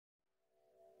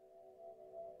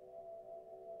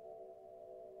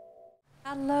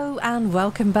Hello and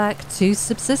welcome back to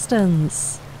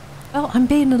Subsistence. Well, I'm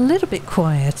being a little bit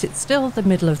quiet. It's still the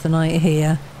middle of the night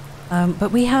here.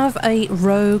 But we have a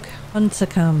rogue hunter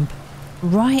camp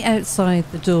right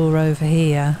outside the door over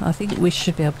here. I think we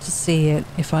should be able to see it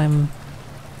if I'm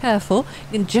careful.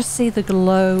 You can just see the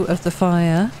glow of the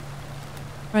fire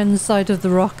around the side of the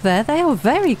rock there. They are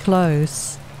very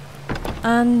close.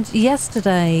 And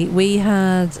yesterday we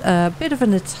had a bit of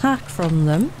an attack from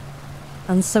them.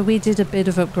 And so we did a bit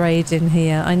of upgrading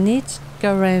here. I need to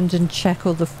go around and check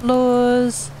all the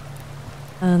floors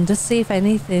and to see if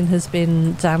anything has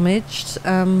been damaged.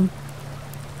 I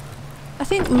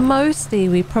think mostly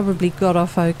we probably got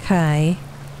off okay,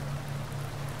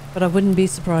 but I wouldn't be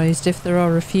surprised if there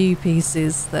are a few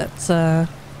pieces that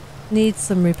need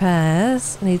some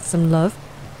repairs, need some love.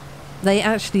 They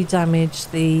actually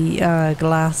damaged the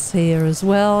glass here as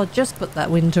well. Just put that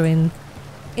window in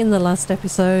the last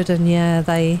episode, and yeah,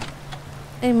 they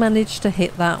managed to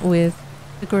hit that with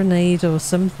a grenade or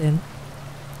something.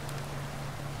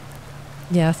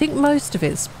 Yeah, I think most of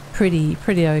it's pretty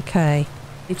okay.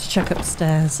 Need to check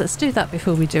upstairs. Let's do that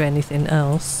before we do anything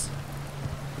else.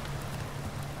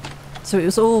 So it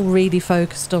was all really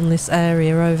focused on this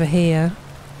area over here.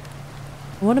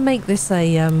 I want to make this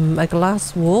a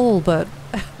glass wall, but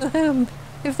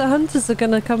if the hunters are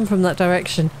going to come from that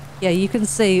direction, yeah, you can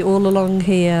see all along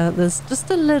here there's just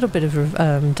a little bit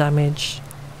of damage.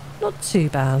 Not too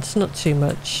bad, not too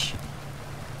much.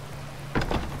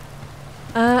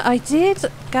 I did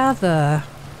gather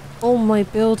all my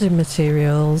building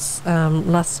materials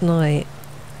last night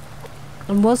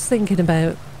and was thinking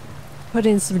about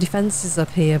putting some defences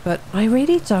up here, but I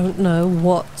really don't know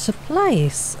what to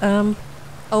place. Oh,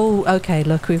 okay,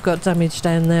 look, we've got damage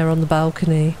down there on the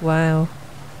balcony. Wow.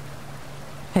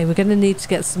 Okay, we're going to need to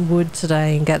get some wood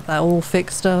today and get that all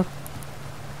fixed up.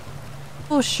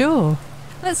 For sure.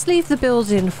 Let's leave the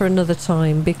building for another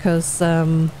time because,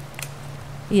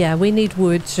 yeah, we need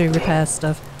wood to repair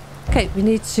stuff. Okay, we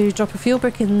need to drop a fuel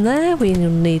brick in there. We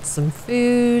need some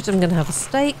food. I'm going to have a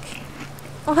steak.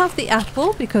 I'll have the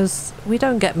apple because we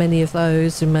don't get many of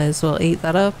those. We may as well eat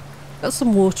that up. Got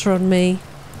some water on me.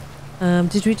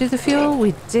 Did we do the fuel?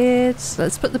 We did.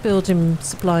 Let's put the building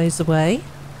supplies away.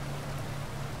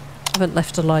 Haven't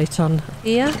left a light on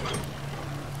here.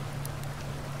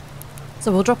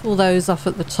 So we'll drop all those off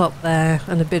at the top there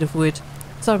and a bit of wood.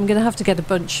 So I'm going to have to get a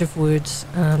bunch of wood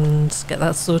and get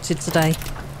that sorted today.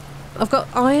 I've got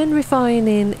iron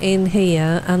refining in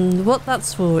here, and what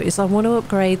that's for is I want to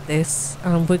upgrade this.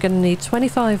 We're going to need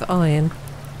 25 iron.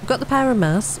 We've got the power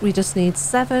mass, we just need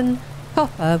 7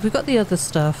 copper. We've got the other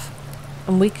stuff,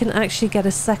 and we can actually get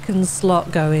a second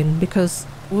slot going because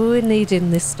we're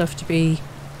needing this stuff to be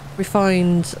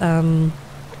refined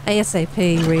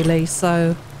ASAP really.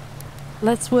 So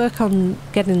let's work on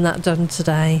getting that done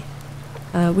today.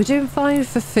 We're doing fine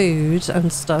for food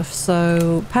and stuff,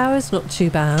 so power's not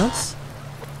too bad.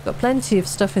 Got plenty of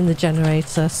stuff in the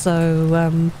generator,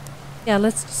 so yeah,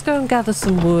 let's just go and gather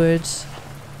some wood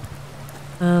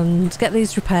and get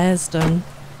these repairs done.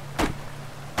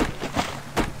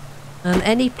 And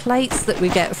any plates that we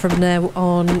get from now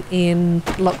on in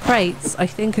lock crates, I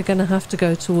think are going to have to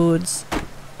go towards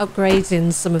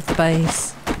upgrading some of the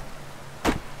base.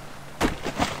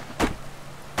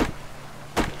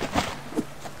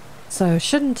 So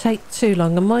shouldn't take too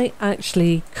long. I might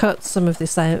actually cut some of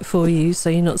this out for you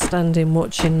so you're not standing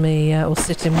watching me or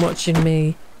sitting watching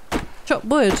me chop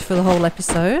wood for the whole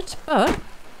episode, but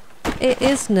it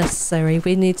is necessary.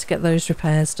 We need to get those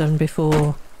repairs done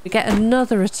before we get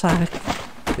another attack,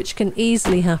 which can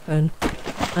easily happen,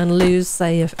 and lose,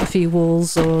 say, a few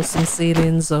walls or some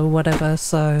ceilings or whatever.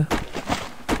 So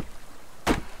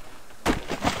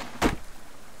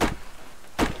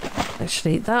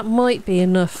actually that might be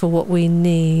enough for what we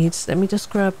need. Let me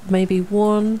just grab maybe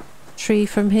one tree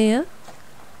from here.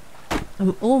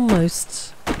 I'm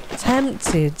almost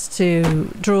tempted to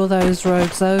draw those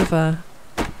rogues over.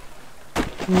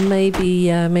 Maybe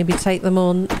take them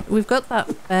on. We've got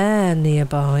that bear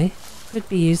nearby. Could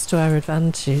be used to our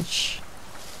advantage.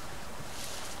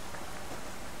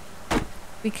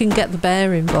 We can get the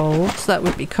bear involved. That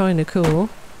would be kind of cool.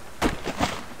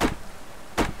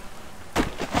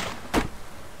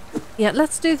 Yeah,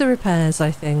 let's do the repairs,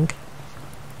 I think.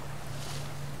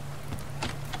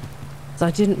 So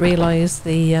I didn't realise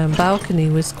the balcony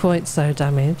was quite so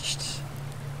damaged.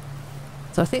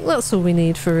 So I think that's all we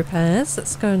need for repairs.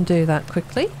 Let's go and do that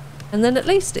quickly. And then at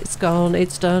least it's gone,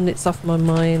 it's done, it's off my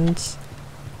mind.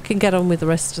 Can get on with the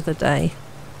rest of the day.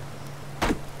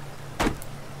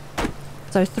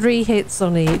 So 3 hits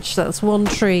on each, that's 1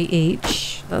 tree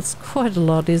each. That's quite a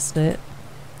lot, isn't it?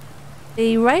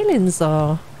 The railings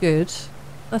are good.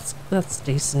 That's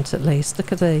decent at least.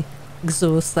 Look at the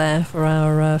exhaust there for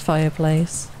our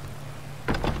fireplace.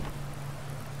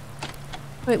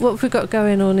 Wait, what have we got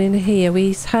going on in here?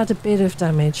 We had a bit of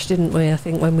damage, didn't we? I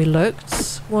think when we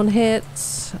looked. One hit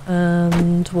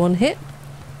and one hit.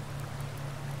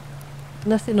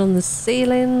 Nothing on the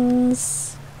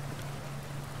ceilings.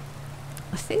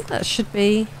 I think that should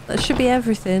be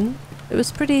everything. It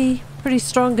was pretty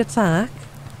strong attack.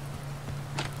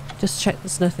 Just check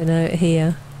there's nothing out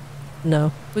here.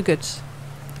 No, we're good.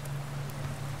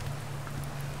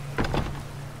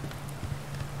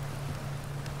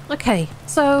 Okay,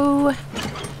 so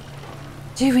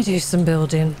do we do some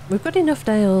building? We've got enough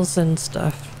nails and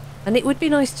stuff. And it would be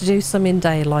nice to do some in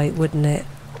daylight, wouldn't it?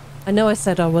 I know I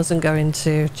said I wasn't going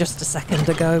to just a second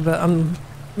ago, but I'm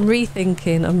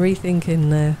rethinking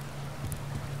now.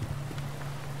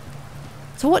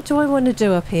 So what do I want to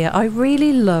do up here? I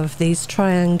really love these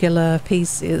triangular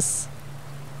pieces.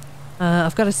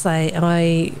 I've got to say,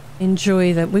 I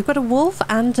enjoy them. We've got a wolf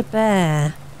and a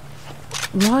bear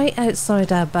right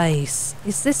outside our base.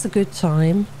 Is this a good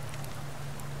time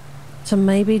to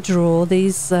maybe draw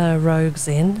these rogues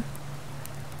in?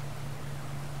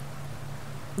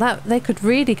 That they could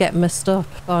really get messed up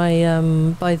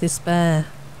by this bear.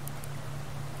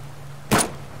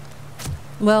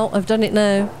 Well, I've done it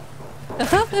now.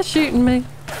 They're shooting me.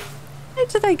 How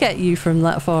do they get you from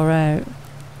that far out?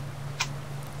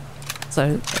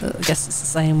 So I guess it's the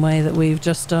same way that we've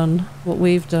just done what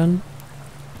we've done.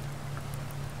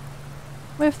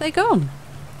 Where have they gone?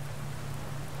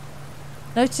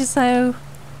 Notice how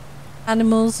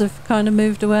animals have kind of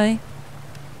moved away?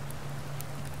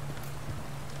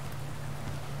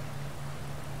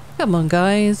 Come on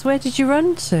guys, where did you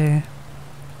run to?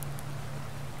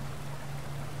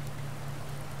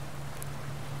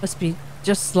 Must be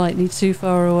just slightly too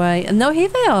far away. And no, here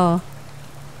they are.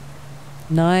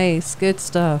 Nice, good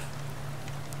stuff.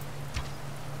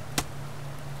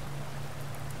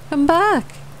 Come back.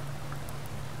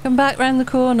 Come back round the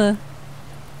corner.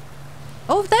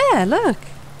 Oh, there, look.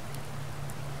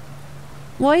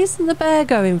 Why isn't the bear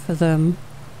going for them?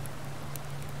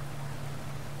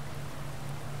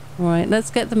 Right, let's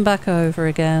get them back over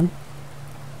again.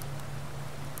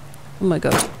 Oh my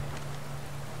god.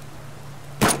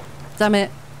 Damn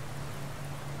it.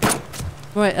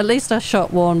 Right, at least I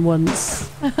shot one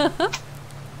once.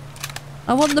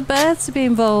 I want the bear to be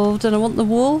involved and I want the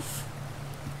wolf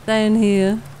down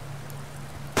here.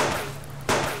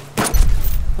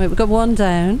 Right, we've got one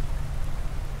down.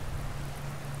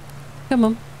 Come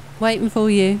on, waiting for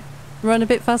you. Run a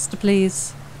bit faster,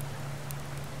 please.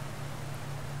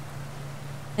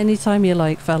 Anytime you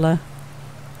like, fella.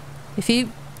 If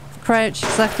you crouch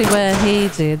exactly where he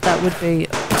did, that would be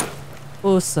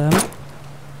awesome.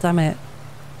 Damn it.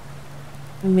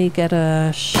 Let me get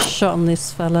a shot on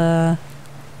this fella.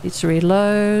 Need to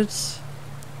reload.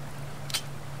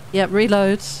 Yep,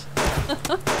 reload.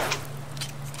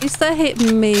 At least they're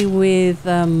hitting me with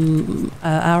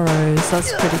arrows.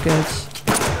 That's pretty good.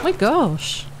 Oh my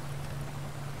gosh.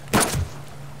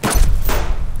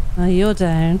 Oh, you're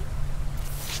down.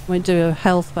 Might do a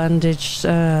health bandage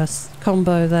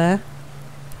combo there.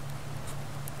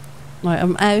 Right,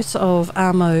 I'm out of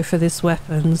ammo for this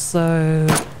weapon, so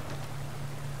I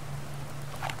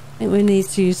think we need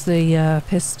to use the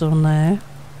pistol now.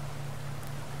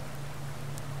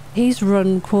 He's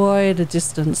run quite a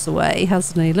distance away,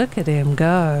 hasn't he? Look at him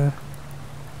go.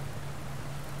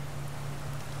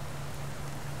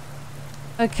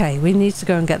 Okay, we need to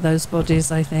go and get those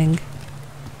bodies, I think.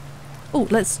 Oh,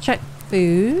 let's check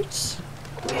food.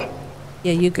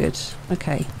 Yeah, you're good.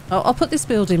 Okay. I'll put this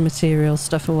building material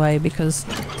stuff away because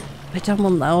I don't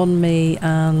want that on me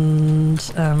and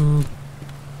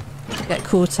get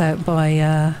caught out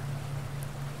by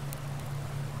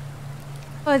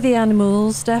the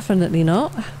animals. Definitely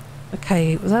not.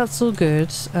 Okay, well, that's all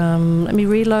good. Let me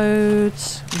reload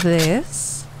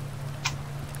this.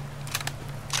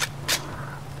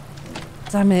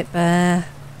 Damn it, bear.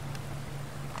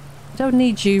 I don't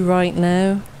need you right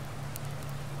now.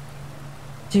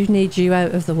 Do need you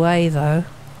out of the way though.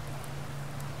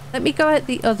 Let me go out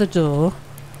the other door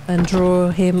and draw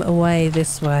him away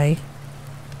this way.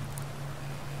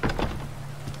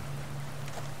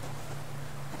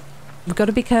 We've got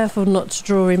to be careful not to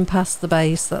draw him past the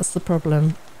base, that's the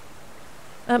problem.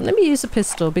 Let me use a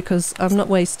pistol because I'm not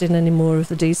wasting any more of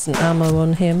the decent ammo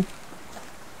on him.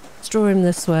 Let's draw him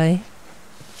this way.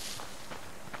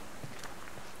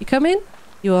 You coming?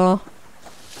 You are.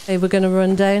 Okay, we're going to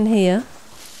run down here.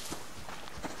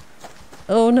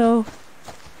 Oh no.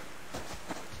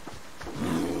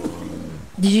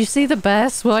 Did you see the bear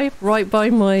swipe right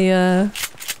by my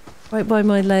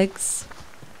legs?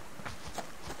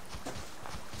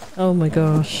 Oh my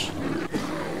gosh.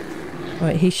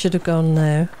 Right, he should have gone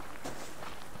now.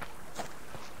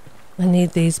 I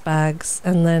need these bags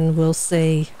and then we'll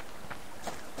see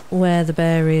where the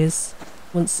bear is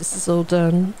once this is all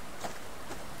done.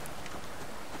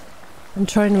 I'm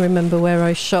trying to remember where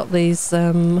I shot these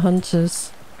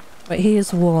hunters. Right,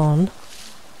 here's one.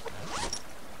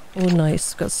 Oh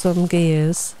nice, got some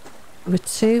gears. There were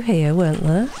two here, weren't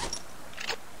there?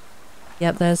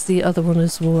 Yep, there's the other one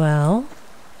as well.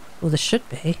 Well, there should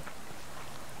be.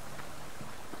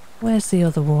 Where's the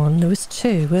other one? There was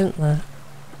two, weren't there?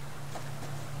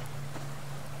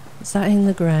 Is that in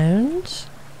the ground?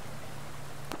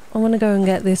 I want to go and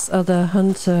get this other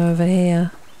hunter over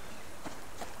here.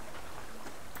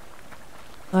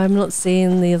 I'm not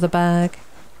seeing the other bag.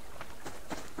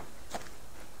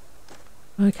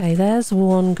 Okay, there's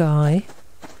one guy.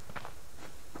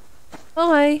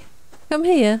 Hi, come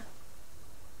here.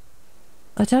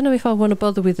 I don't know if I want to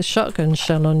bother with the shotgun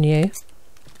shell on you.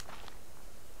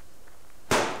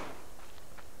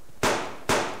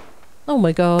 Oh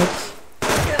my god.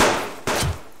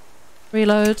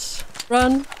 Reload.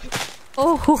 Run.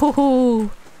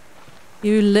 Oh,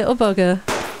 you little bugger.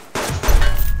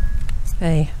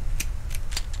 Okay.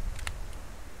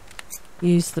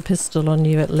 Use the pistol on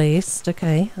you at least.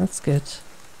 Okay, that's good.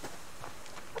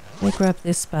 Let me grab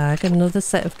this bag. Another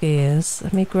set of gears.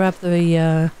 Let me grab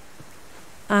the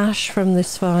ash from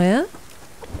this fire.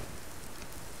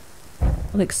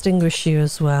 I'll extinguish you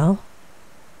as well.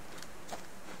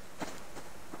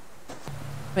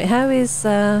 Right, how is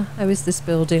this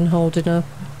building holding up?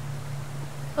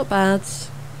 Not bad.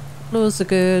 Floors are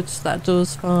good. That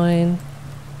door's fine.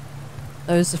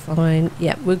 Those are fine.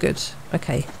 Yeah, we're good.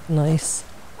 Okay, nice.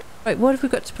 Right, what have we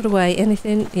got to put away?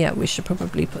 Anything? Yeah, we should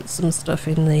probably put some stuff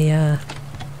in the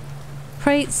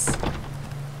crates.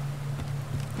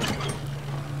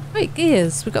 Right,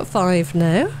 gears. We've got 5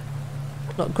 now.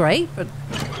 Not great, but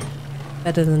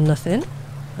better than nothing.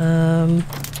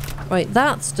 Right,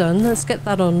 that's done. Let's get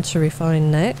that on to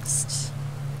refine next.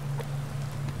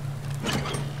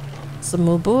 Some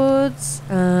more boards,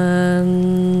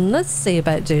 and let's see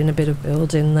about doing a bit of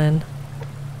building then.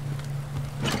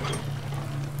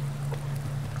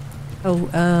 Oh,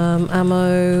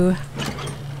 ammo.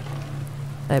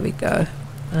 There we go.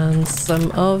 And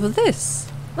some of this.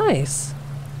 Nice.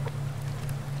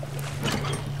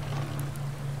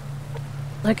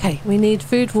 Okay, we need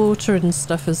food, water and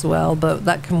stuff as well, but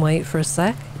that can wait for a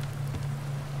sec.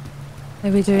 How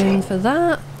are we doing for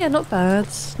that? Yeah, not bad.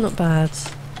 Not bad.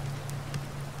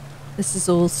 This is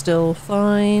all still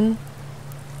fine.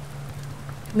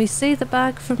 Can we see the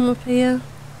bag from up here?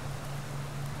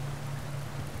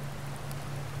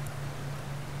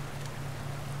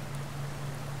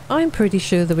 I'm pretty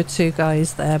sure there were 2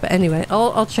 guys there, but anyway,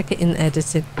 I'll check it in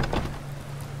editing.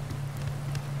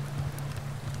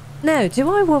 Now, do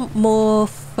I want more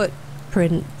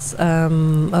footprints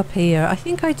up here? I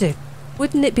think I do.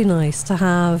 Wouldn't it be nice to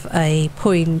have a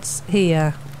point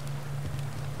here?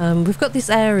 We've got this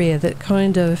area that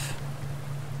kind of...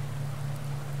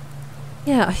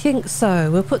 Yeah, I think so.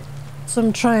 We'll put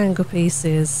some triangle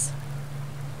pieces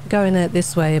going out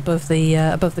this way above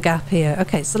the gap here.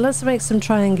 Okay, so let's make some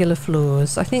triangular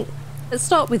floors. I think let's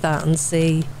start with that and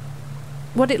see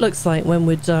what it looks like when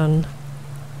we're done.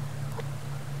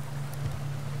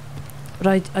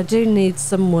 But I do need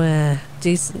somewhere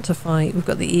decent to fight. We've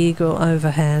got the eagle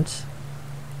overhead.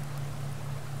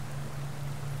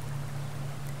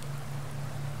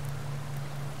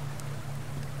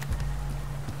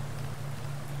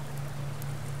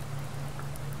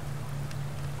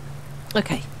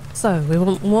 Okay, so we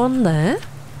want one there.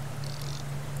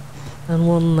 And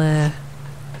one there,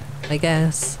 I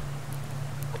guess.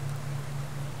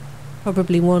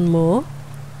 Probably one more.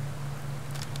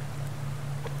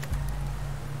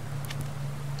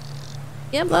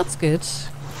 Yep, that's good.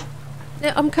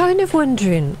 Now, I'm kind of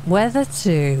wondering whether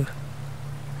to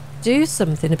do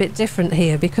something a bit different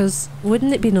here, because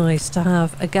wouldn't it be nice to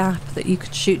have a gap that you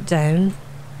could shoot down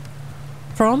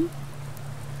from?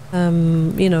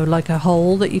 You know, like a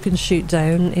hole that you can shoot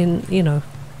down in, you know,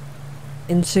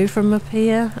 into from up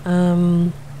here.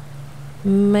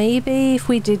 Maybe if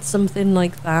we did something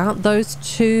like that, those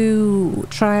 2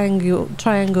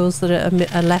 triangles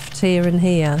that are left here and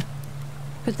here,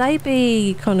 could they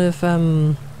be kind of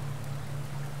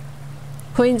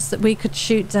points that we could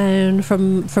shoot down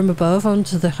from above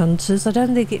onto the hunters? I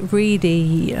don't think it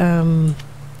really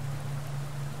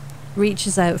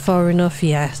reaches out far enough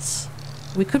yet.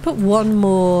 We could put one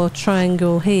more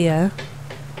triangle here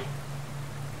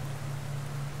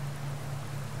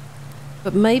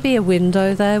But maybe a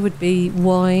window there would be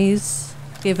wise,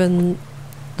 given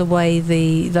the way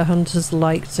the hunters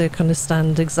like to kind of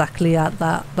stand exactly at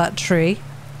that tree.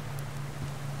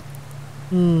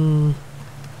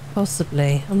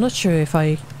 Possibly. I'm not sure if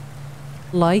I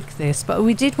like this, but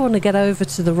we did want to get over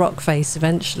to the rock face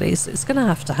eventually, so it's going to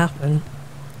have to happen.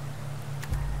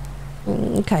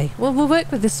 Okay, well, we'll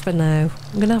work with this for now.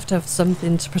 I'm going to have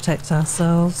something to protect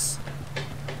ourselves.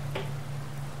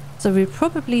 So we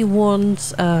probably want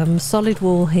solid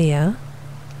wall here.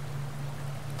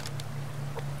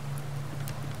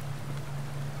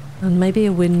 And maybe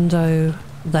a window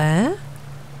there.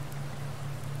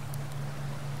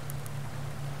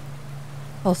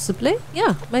 Possibly.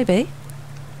 Yeah, maybe.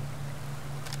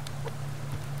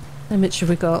 How much have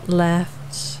we got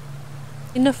left?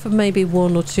 Enough for maybe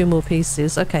 1 or 2 more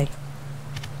pieces. Okay.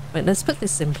 Right, let's put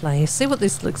this in place. See what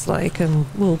this looks like and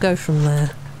we'll go from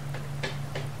there.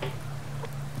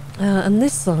 And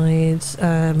this side,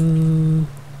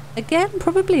 again,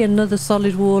 probably another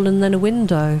solid wall and then a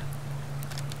window.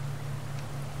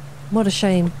 What a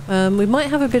shame. We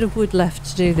might have a bit of wood left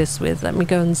to do this with. Let me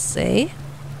go and see.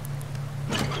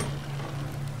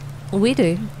 We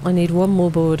do. I need 1 more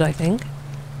board, I think.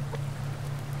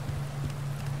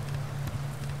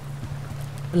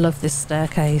 I love this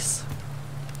staircase.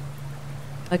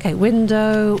 Okay,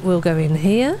 window will go in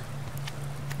here.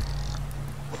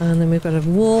 And then we've got a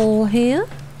wall here.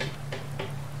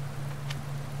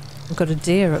 We've got a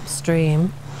deer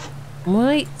upstream.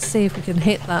 Might see if we can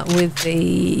hit that with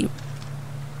the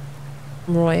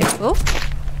rifle.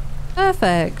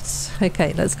 Perfect.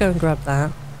 Okay, let's go and grab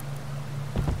that.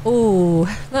 Oh,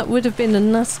 that would have been a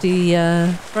nasty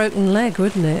broken leg,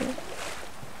 wouldn't it?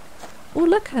 Oh,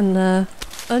 look, an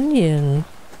onion.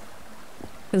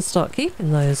 Can start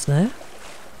keeping those now.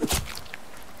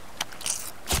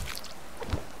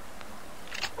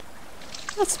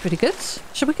 That's pretty good.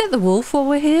 Should we get the wolf while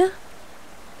we're here?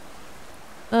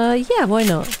 Yeah, why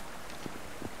not?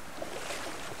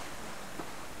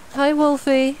 Hi,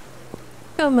 Wolfie.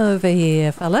 Come over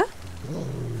here, fella.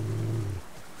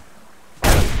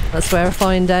 That's where I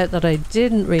find out that I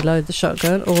didn't reload the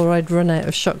shotgun or I'd run out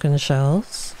of shotgun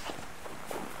shells.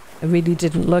 I really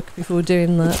didn't look before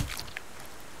doing that.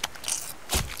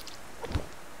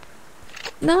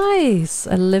 Nice!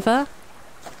 A liver.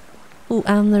 Oh,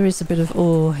 and there is a bit of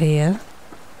ore here.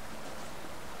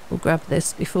 We'll grab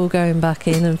this before going back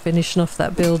in and finishing off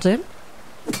that building.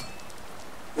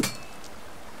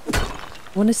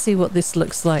 I want to see what this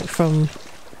looks like from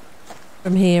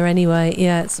here anyway.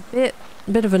 Yeah, it's a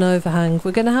bit of an overhang.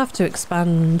 We're going to have to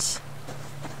expand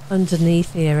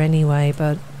underneath here anyway,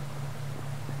 but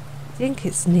I think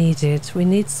it's needed. We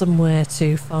need somewhere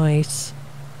to fight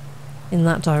in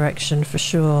that direction for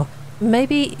sure.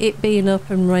 Maybe it being up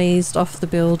and raised off the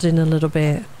building a little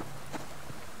bit.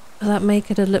 Will that make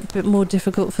it a little bit more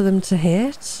difficult for them to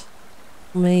hit?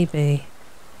 Maybe.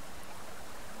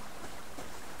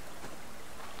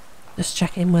 Just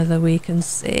checking whether we can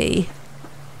see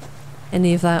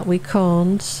any of that. We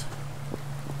can't.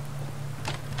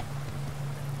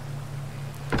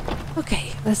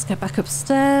 Okay, let's get back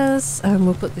upstairs and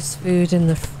we'll put this food in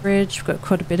the fridge. We've got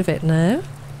quite a bit of it now.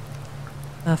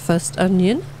 Our first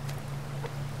onion.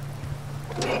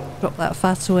 Drop that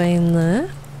fat away in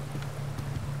there.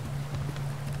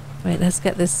 Right, let's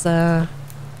get this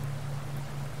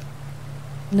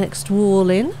next wall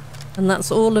in. And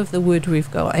that's all of the wood we've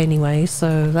got anyway,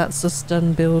 so that's us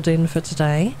done building for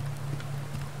today.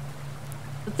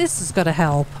 But this has got to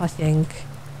help, I think.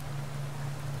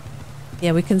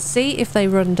 Yeah, we can see if they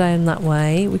run down that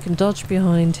way. We can dodge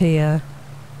behind here.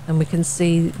 And we can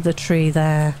see the tree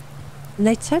there. And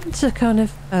they tend to kind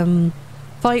of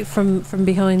fight from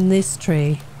behind this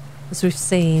tree, as we've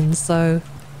seen, so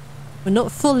we're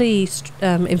not fully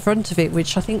in front of it,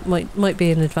 which I think might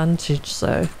be an advantage,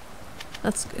 so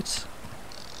that's good.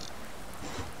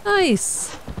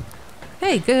 Nice!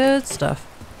 Okay, good stuff.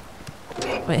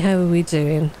 Right, how are we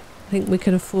doing? I think we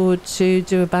can afford to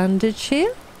do a bandage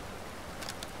here.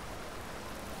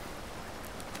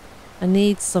 I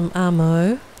need some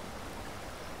ammo.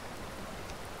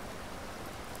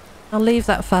 I'll leave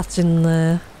that fat in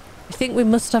there. I think we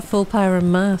must have full power and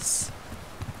mass.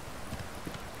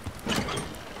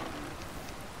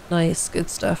 Nice, good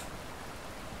stuff.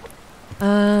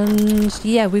 And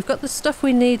yeah, we've got the stuff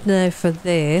we need now for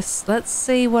this. Let's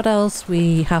see what else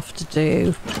we have to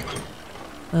do.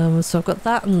 So I've got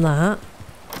that and that.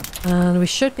 And we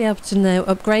should be able to now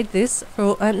upgrade this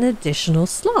for an additional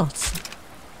slot.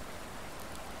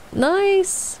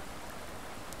 Nice!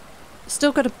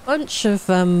 Still got a bunch of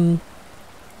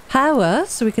power,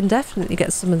 so we can definitely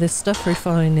get some of this stuff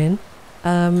refining.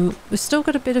 We've still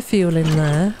got a bit of fuel in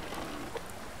there.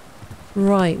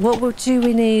 Right, what do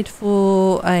we need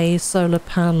for a solar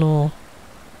panel?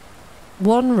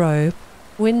 1 rope.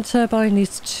 Wind turbine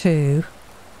is 2.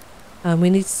 We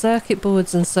need circuit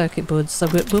boards and circuit boards, so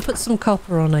we'll put some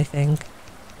copper on, I think.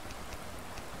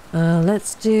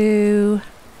 Let's see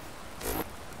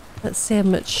how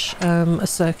much a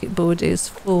circuit board is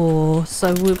for.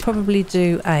 So we'll probably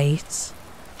do 8. Let's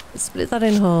split that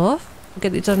in half. We'll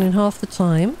get it done in half the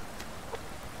time.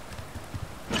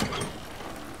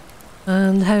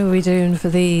 And how are we doing for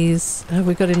these? Have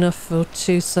we got enough for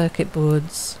 2 circuit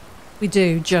boards? We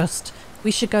do, just.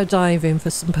 We should go diving for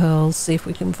some pearls, see if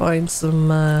we can find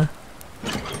some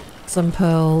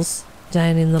pearls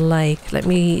down in the lake. Let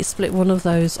me split one of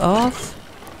those off.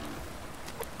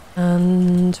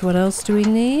 And what else do we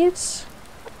need?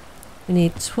 We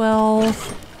need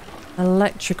 12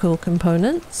 electrical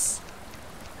components.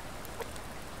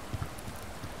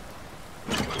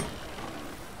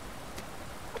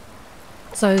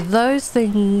 So those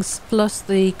things plus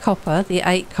the copper, the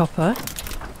 8 copper,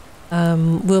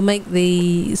 will make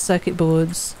the circuit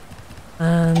boards.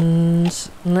 And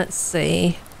let's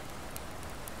see.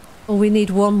 Oh, we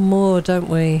need 1 more, don't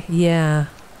we? Yeah.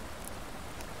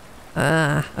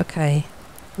 Ah, okay.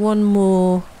 1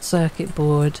 more circuit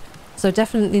board. So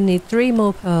definitely need 3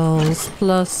 more pearls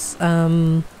plus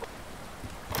some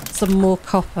more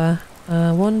copper.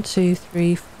 1, 2,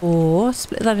 3, 4.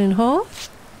 Split that in half.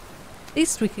 At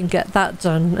least we can get that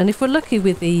done. And if we're lucky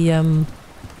with the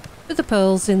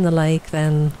pearls in the lake,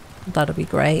 then that'll be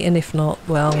great. And if not,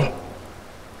 well,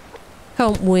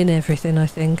 can't win everything, I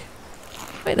think.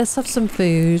 Right, let's have some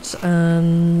food,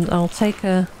 and I'll take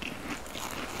a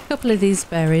couple of these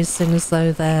berries, seeing as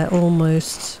though they're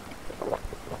almost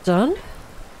done.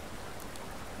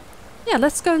 Yeah,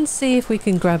 let's go and see if we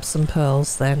can grab some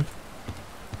pearls then.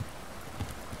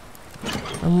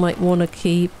 I might want to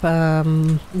keep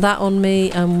that on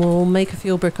me, and we'll make a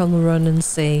fuel brick on the run and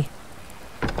see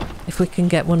if we can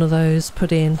get one of those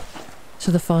put in to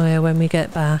the fire when we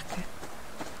get back.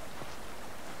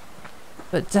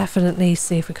 But definitely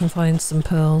see if we can find some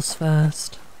pearls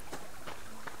first.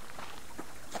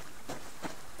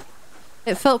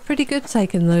 It felt pretty good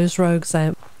taking those rogues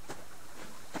out.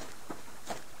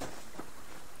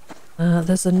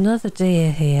 There's another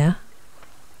deer here.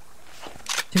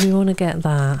 Do we want to get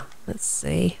that? Let's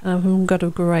see. I haven't got a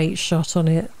great shot on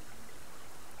it.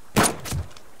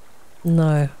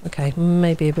 No. Okay,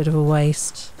 maybe a bit of a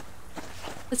waste.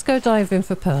 Let's go dive in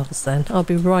for pearls then. I'll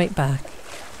be right back.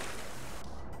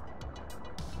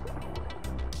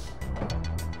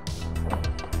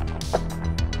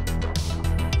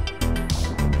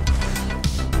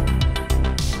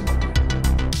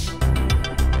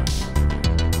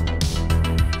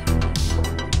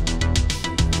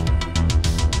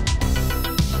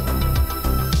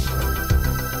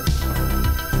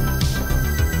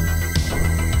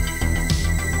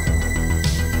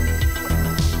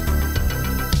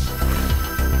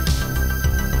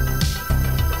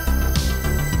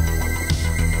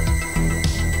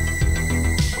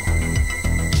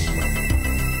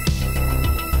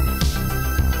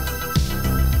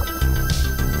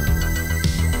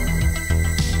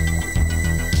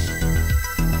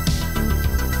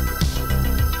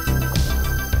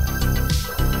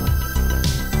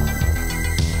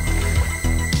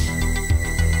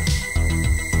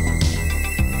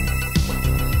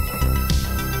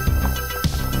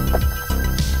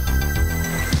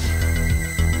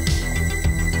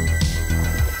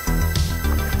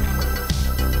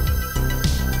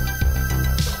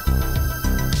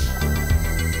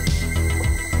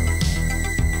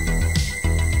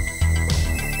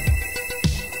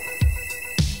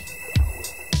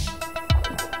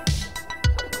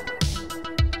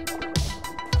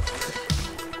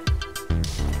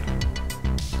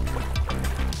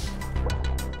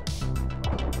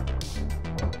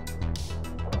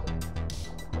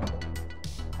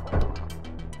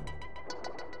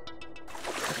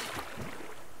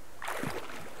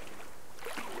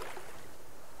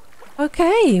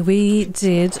 Okay, we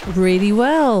did really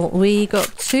well. We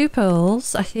got 2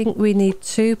 pearls. I think we need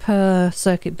 2 per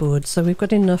circuit board, so we've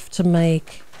got enough to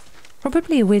make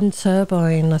probably a wind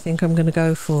turbine. I think I'm going to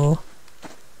go for.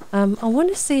 I want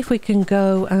to see if we can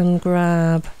go and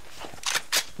grab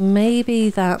maybe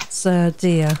that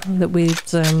deer that we'd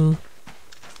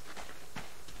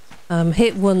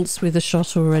hit once with a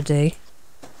shot already.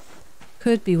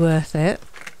 Could be worth it.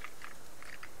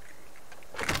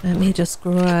 Let me just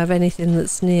grab anything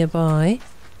that's nearby.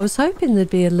 I was hoping there'd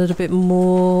be a little bit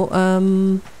more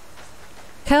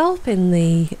kelp in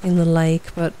the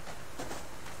lake, but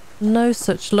no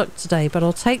such luck today, but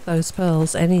I'll take those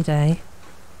pearls any day.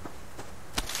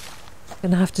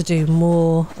 Gonna have to do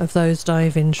more of those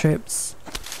dive-in trips.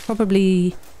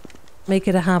 Probably make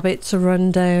it a habit to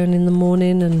run down in the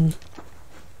morning and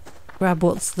grab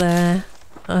what's there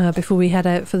before we head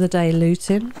out for the day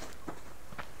looting.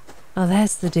 Oh,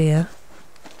 there's the deer.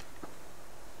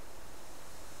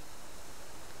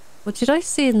 What did I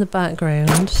see in the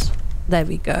background? There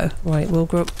we go. Right, we'll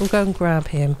go and grab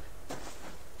him.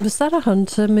 Was that a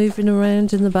hunter moving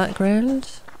around in the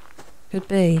background? Could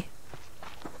be.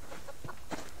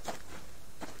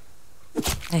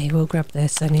 Hey, we'll grab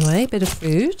this anyway. Bit of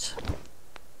food.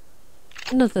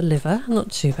 Another liver.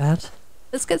 Not too bad.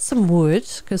 Let's get some wood,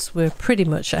 because we're pretty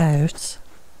much out.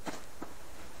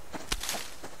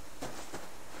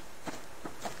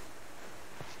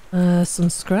 Some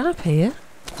scrap here.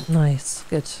 Nice.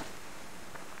 Good.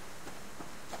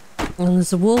 And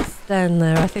there's a wolf down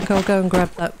there. I think I'll go and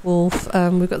grab that wolf.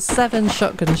 We've got 7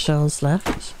 shotgun shells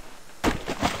left.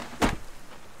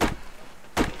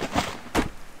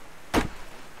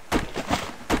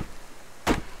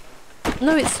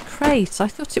 No, it's a crate. I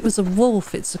thought it was a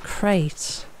wolf. It's a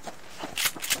crate.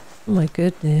 Oh my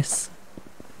goodness.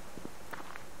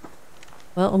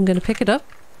 Well, I'm going to pick it up.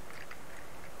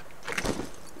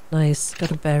 Nice.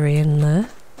 Got a berry in there.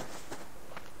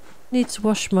 Need to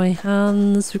wash my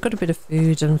hands. We've got a bit of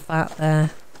food and fat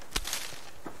there.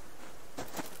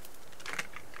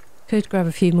 Could grab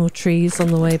a few more trees on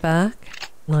the way back.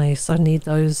 Nice. I need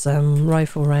those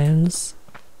rifle rounds.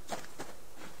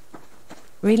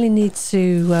 Really need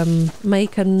to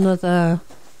make another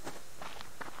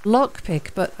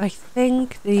lockpick, but I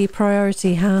think the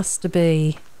priority has to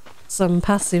be some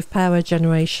passive power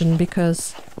generation,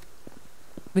 because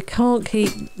we can't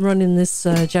keep running this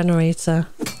generator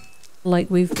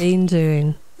like we've been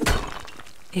doing.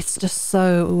 It's just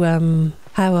so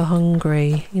power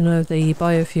hungry, you know, the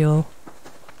biofuel.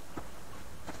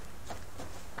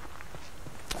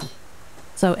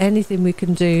 So anything we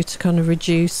can do to kind of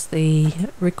reduce the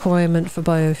requirement for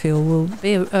biofuel will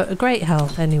be a great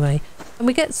help anyway. And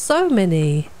we get so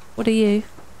many... What are you?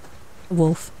 A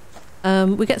wolf.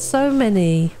 We get so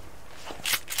many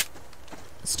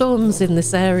storms in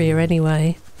this area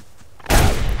anyway.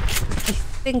 I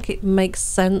think it makes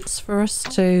sense for us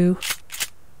to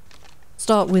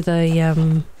start with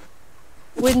a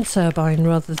wind turbine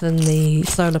rather than the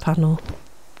solar panel.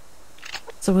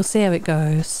 So we'll see how it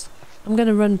goes. I'm going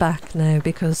to run back now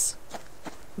because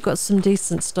we've got some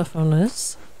decent stuff on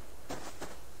us.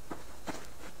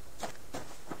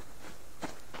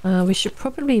 We should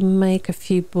probably make a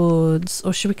few boards,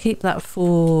 or should we keep that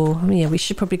for... Yeah, we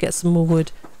should probably get some more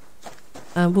wood.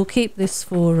 We'll keep this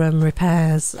for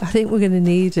repairs. I think we're going to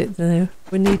need it though.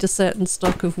 We need a certain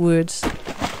stock of wood.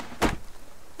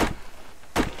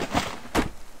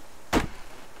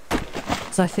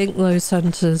 So I think those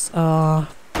hunters are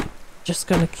just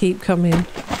going to keep coming.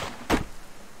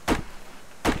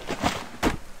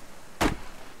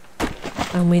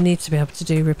 And we need to be able to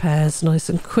do repairs nice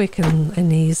and quick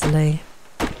and easily.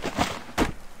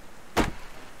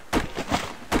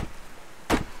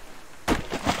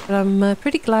 But I'm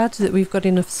pretty glad that we've got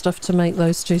enough stuff to make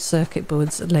those 2 circuit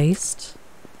boards at least.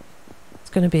 It's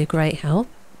going to be a great help.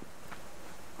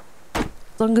 As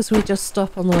long as we just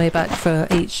stop on the way back for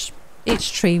each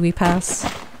tree we pass.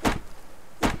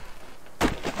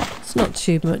 It's not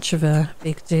too much of a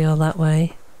big deal that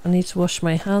way. I need to wash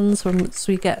my hands once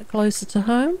we get closer to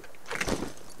home.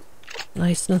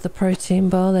 Nice, another protein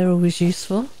bar, they're always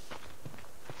useful.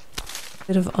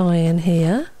 Bit of iron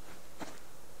here.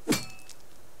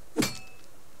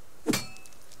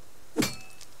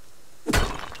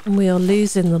 And we are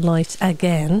losing the light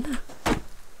again.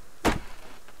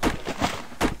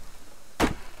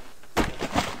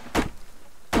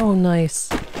 Oh,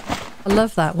 nice. I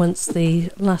love that once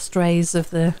the last rays of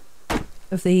the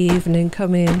evening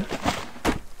come in.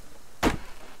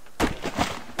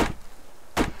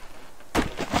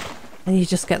 And you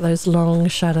just get those long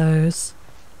shadows.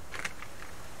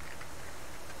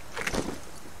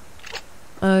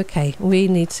 Okay, we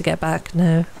need to get back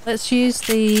now. Let's use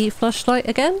the flashlight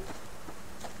again.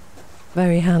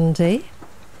 Very handy.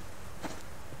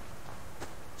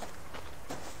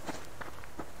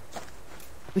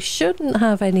 We shouldn't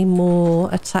have any more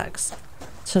attacks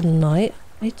tonight,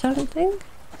 I don't think.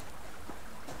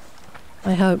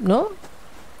 I hope not.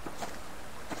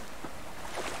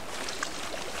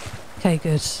 Okay,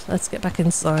 good. Let's get back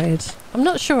inside. I'm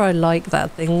not sure I like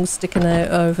that thing sticking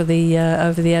out over the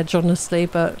edge, honestly,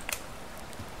 but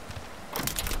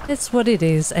it's what it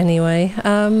is anyway.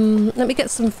 Let me get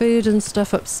some food and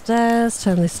stuff upstairs.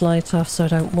 Turn this light off so I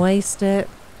don't waste it.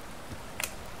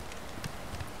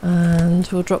 And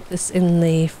we'll drop this in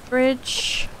the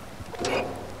fridge.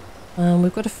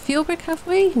 We've got a fuel brick, have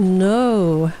we?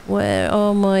 No. Where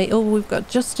are my... Oh, we've got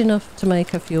just enough to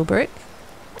make a fuel brick.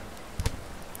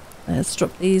 Let's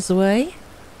drop these away.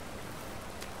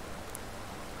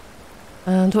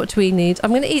 And what do we need?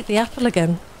 I'm going to eat the apple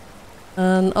again.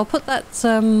 And I'll put that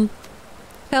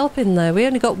kelp in there. We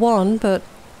only got one, but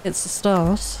it's a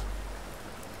start.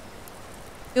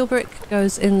 Fuel brick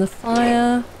goes in the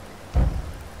fire.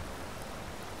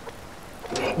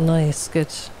 Nice,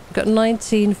 good. We've got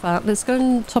 19 fat. Let's go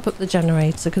and top up the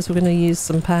generator because we're going to use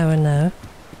some power now.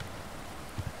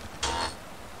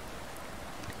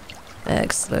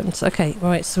 Excellent. Okay,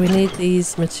 right, so we need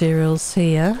these materials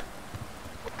here.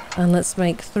 And let's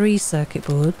make 3 circuit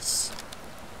boards.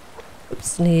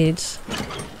 Oops, need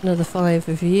another 5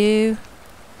 of you.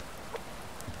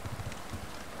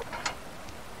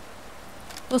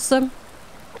 Awesome.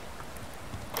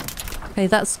 Okay,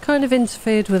 that's kind of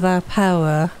interfered with our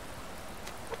power.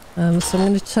 So I'm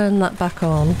going to turn that back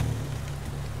on.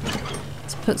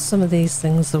 Let's put some of these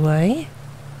things away.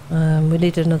 We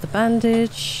need another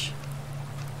bandage.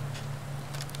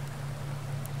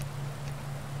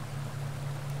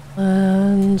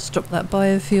 And drop that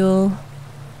biofuel.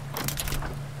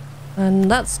 And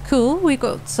that's cool. We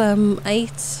got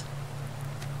 8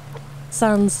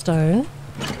 sandstone.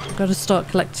 Got to start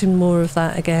collecting more of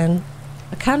that again.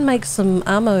 I can make some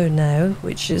ammo now,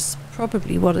 which is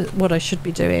probably what I should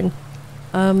be doing.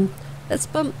 Let's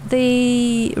bump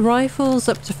the rifles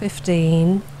up to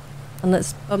 15, and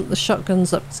let's bump the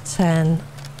shotguns up to 10.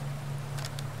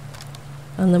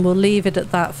 And then we'll leave it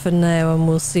at that for now, and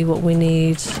we'll see what we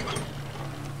need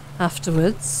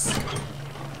afterwards.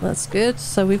 That's good.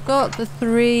 So we've got the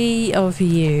 3 of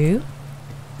you.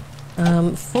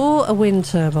 For a wind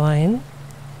turbine,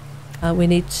 we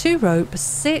need 2 rope,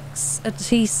 6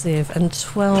 adhesive, and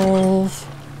 12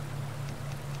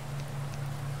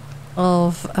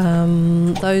 of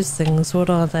those things. What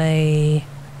are they?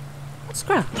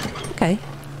 Scrap. Okay,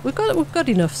 we've got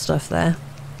enough stuff there.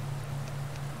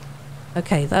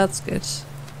 Okay, that's good.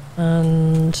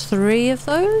 And 3 of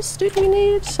those did we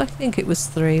need? I think it was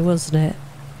 3, wasn't it?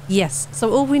 Yes.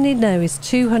 So all we need now is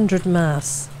 200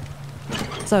 mass.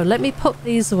 So let me put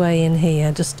these away in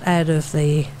here, just out of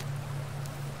the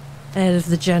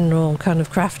general kind of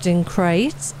crafting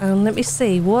crate. And let me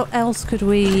see, what else could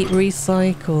we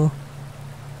recycle?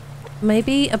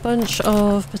 Maybe a bunch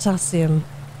of potassium.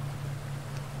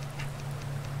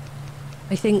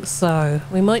 I think so.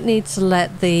 We might need to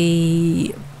let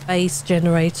the base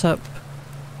generate up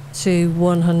to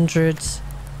 100.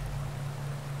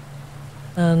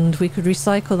 And we could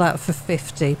recycle that for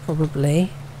 50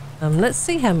 probably. Let's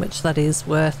see how much that is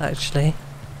worth actually.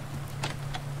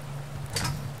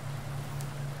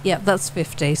 Yep, that's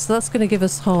 50. So that's going to give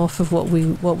us half of what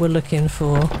we're looking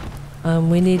for.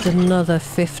 We need another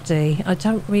 50. I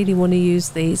don't really want to use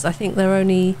these. I think they're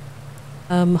only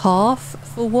half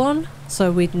for one. So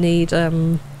we'd need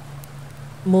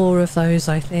more of those,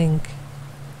 I think.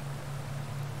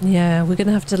 Yeah, we're going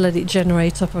to have to let it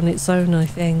generate up on its own, I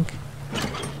think.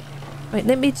 Right,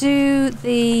 let me do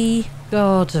the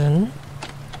garden.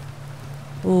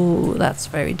 Oh, that's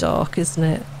very dark, isn't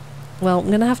it? Well, I'm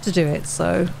going to have to do it,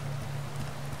 so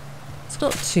it's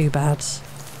not too bad.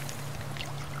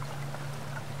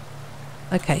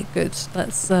 Okay, good.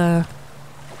 Let's top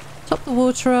the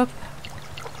water up.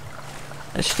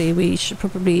 Actually, we should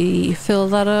probably fill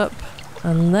that up.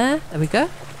 And there we go.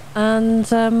 And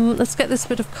let's get this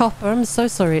bit of copper. I'm so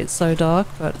sorry it's so dark,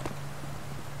 but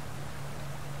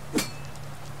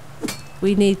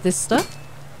we need this stuff.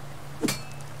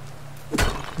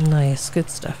 Nice, good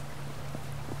stuff.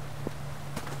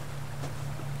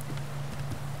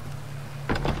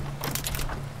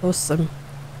 Awesome.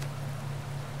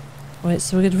 Right,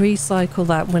 so we're going to recycle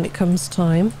that when it comes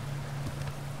time.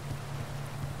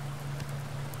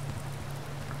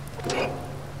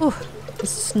 Oh,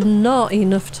 it's not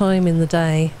enough time in the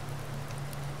day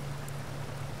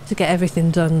to get everything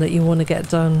done that you want to get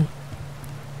done.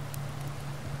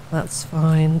 That's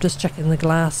fine. Just checking the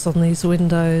glass on these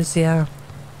windows, yeah.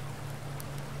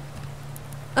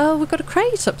 Oh, we've got a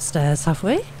crate upstairs, have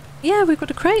we? Yeah, we've got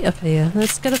a crate up here.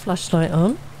 Let's get a flashlight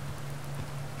on.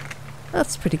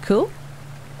 That's pretty cool.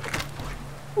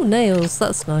 Oh, nails.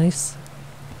 That's nice.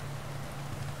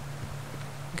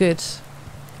 Good.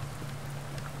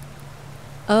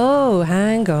 Oh,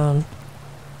 hang on.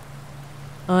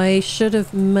 I should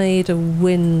have made a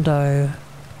window.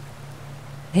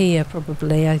 Here,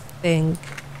 probably, I think.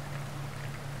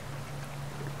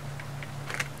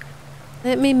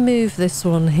 Let me move this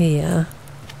one here.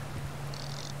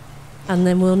 And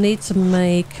then we'll need to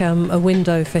make a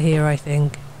window for here, I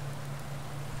think.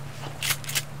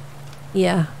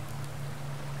 Yeah.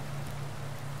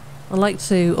 I like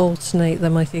to alternate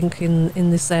them, I think,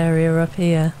 in this area up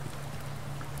here.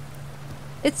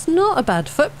 It's not a bad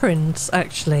footprint,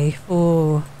 actually,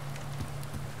 for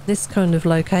this kind of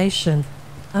location.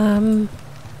 I'm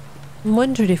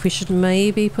wondering if we should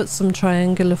maybe put some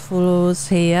triangular floors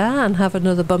here and have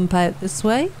another bump out this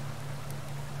way.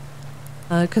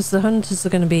 Because the hunters are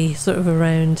going to be sort of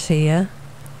around here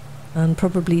and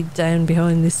probably down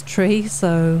behind this tree,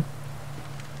 so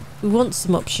we want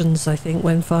some options, I think,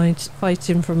 when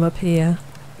fighting from up here.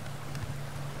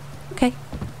 Okay.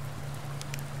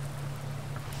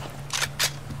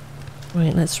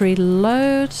 Right, let's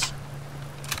reload.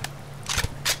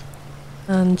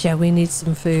 And yeah, we need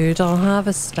some food. I'll have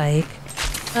a steak.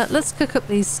 Let's cook up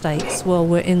these steaks while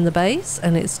we're in the base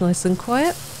and it's nice and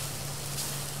quiet.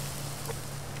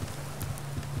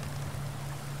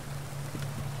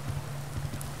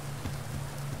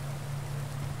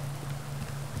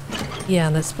 Yeah,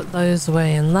 let's put those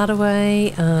away and that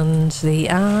away, and the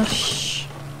ash.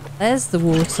 There's the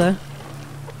water.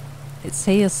 It's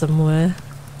here somewhere.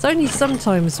 It's only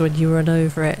sometimes when you run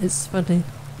over it. It's funny.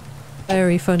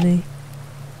 Very funny.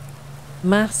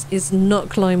 Mass is not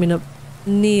climbing up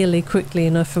nearly quickly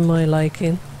enough for my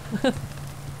liking.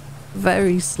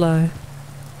 Very slow.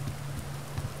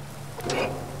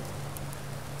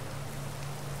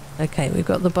 Okay, we've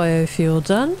got the biofuel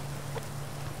done.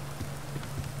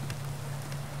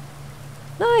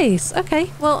 Nice.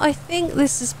 Okay, well, I think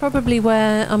this is probably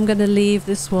where I'm going to leave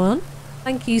this one.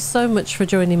 Thank you so much for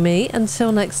joining me.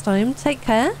 Until next time, take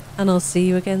care, and I'll see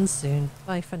you again soon.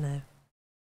 Bye for now.